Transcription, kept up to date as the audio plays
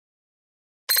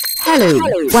Hello,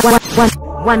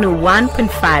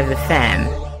 101.5 FM.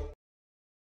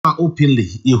 Openly,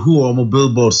 you who are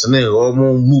billboards and all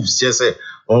moves, just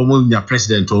or move your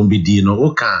president on be no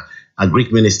Oka, a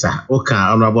Greek minister, Oka,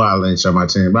 Honorable Alan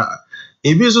Shamatin, but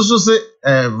if you also say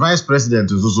vice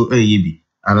president is also AEB.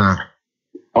 Anna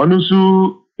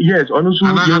Onusu, yes, Onusu.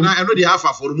 I know the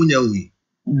alpha for Munyawi.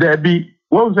 There be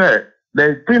what was that?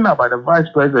 The thing about the vice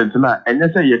president now, and you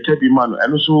say you keep him man,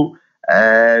 and also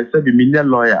say the million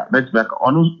lawyer. Let's make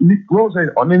on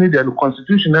the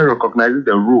constitution recognizes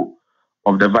the role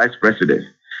of the vice president.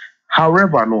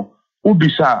 However, no,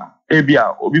 Ubisa,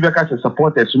 Abia, Ubibeka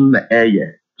supporters in the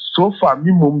area. So far,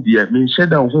 minimum dear mean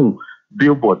shed down home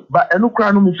billboard. But I no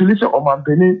crown me Felicia or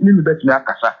Mampeni, Nilbet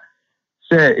Nakasa.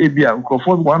 Say Abia,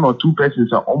 confront 1 or 2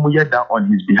 persons are almost down on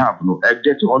his behalf. No,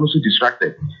 getting also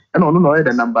distracted. And on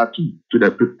the number 2 to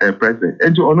the president.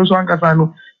 And to Onoso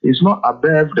Ankasano, it's not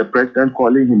above the president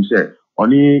calling himself.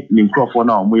 Only Nincrophone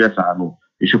now, Muyasano.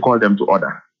 You should call them to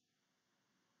order.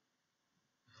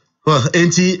 Well,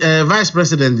 vice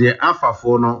president, the alpha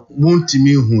for no, won't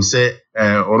me who say,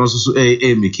 or also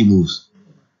making moves.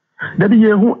 That be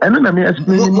who, and then I may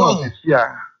explain more.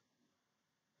 Yeah.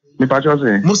 Me pacho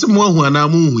say. Most more who are now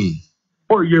moving.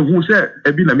 Oh, you who said,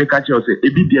 Ebi na make a choice,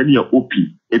 Ebi Diani OP,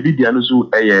 Ebi Dianusu,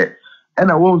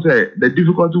 and I won't say the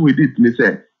difficulty with it, me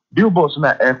say, billboards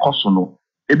na air cosono,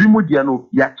 Ebi Mudiano,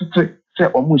 Yatite, say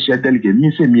Omushia delegate,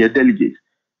 me say me a delegate.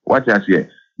 What I say,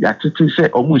 Yatite say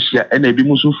Omushia, and Ebi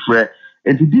Musu Fre,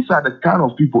 and these are the kind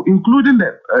of people, including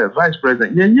the vice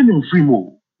president, you're free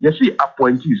move. You see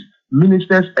appointees,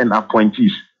 ministers and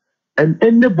appointees. And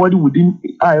anybody within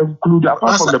I include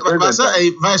apart from the president.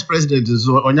 A vice president is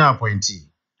on your appointee.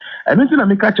 And anything I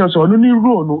make a choice on any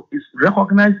role is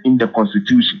recognized in the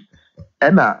constitution.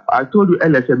 And I told you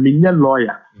earlier, a million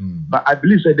lawyer, but I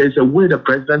believe that there's a way the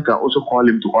president can also call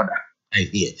him to order. I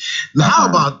hear. Now, how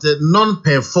about the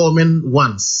non-performing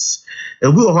ones? We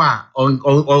are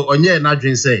on your not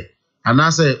say, and I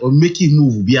say, or making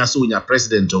move be as your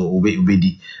president or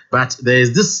obedi. But there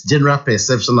is this general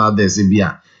perception out there,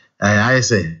 Zibia. I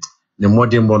say the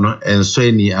modern bono and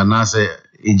Sweeney and I say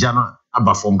Ijana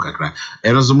Abafom Kakra.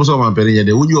 And also most of my period,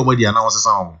 the Udio Modi announces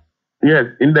sound. Yes,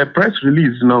 in the press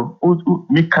release, no,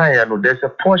 there's a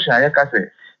portion I can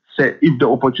say if the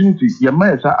opportunity, your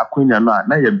man is a queen and now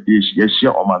you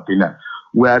share on my opinion.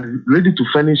 We are ready to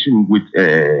furnish him with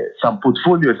some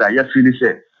portfolios. I feel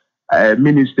say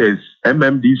ministers,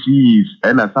 MMDCs,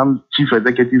 and some chief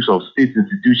executives of state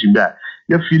institutions there.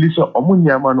 You feel so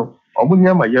Omunyamano.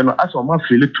 Omunyama, as a man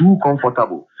feel too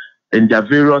comfortable in their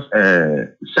various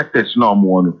sectors now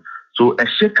more. So a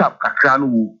shake-up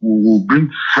will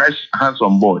bring fresh hands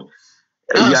on board.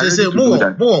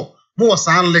 More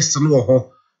sound listen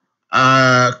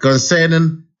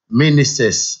concerning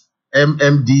ministers,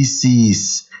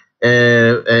 MMDCs,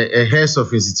 heads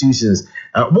of institutions.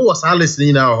 More sound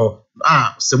listening now.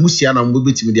 Semusiana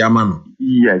mubiti with the amano.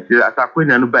 Yes, as a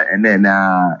queen and then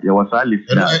you was a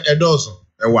listener. And also,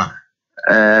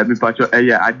 me pacho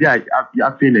I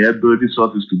feel the ability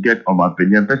sources to get on my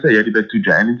opinion. Person you did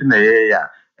to anything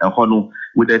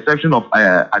with the exception of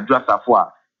address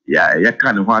afwa. Yeah, you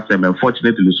can't want them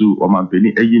unfortunately so on my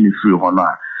opinion free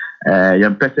honor.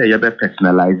 Young person you be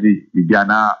personalize it. You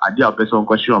na idea person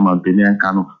question on my opinion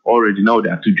can already know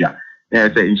that to ja.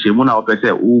 Say in Shemuna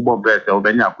person who bomb person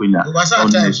obenya kwina.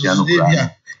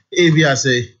 Avia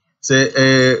say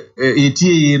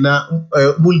eti na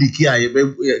muliki aye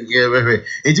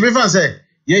eti me fan say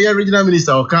ye regional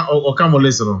minister o come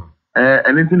listen no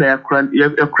anything na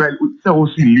you cry say o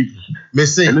see leak me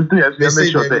say anything you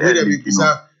make sure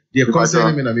that the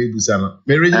concern me na me busa no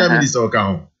me regional minister o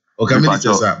come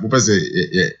minister sir mo pese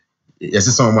yes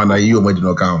someone na you mo di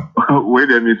no come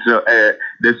wait a minute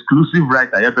the exclusive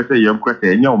right I pese you kwete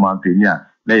enya o man penya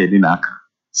na ye di na aka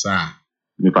sir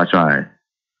me pa try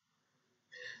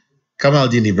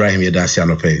Kamaldin Ibrahim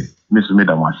Yedasiano Pay. Mr.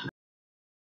 Midamas.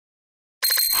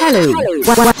 Hello,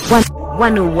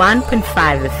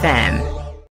 101.5 FM.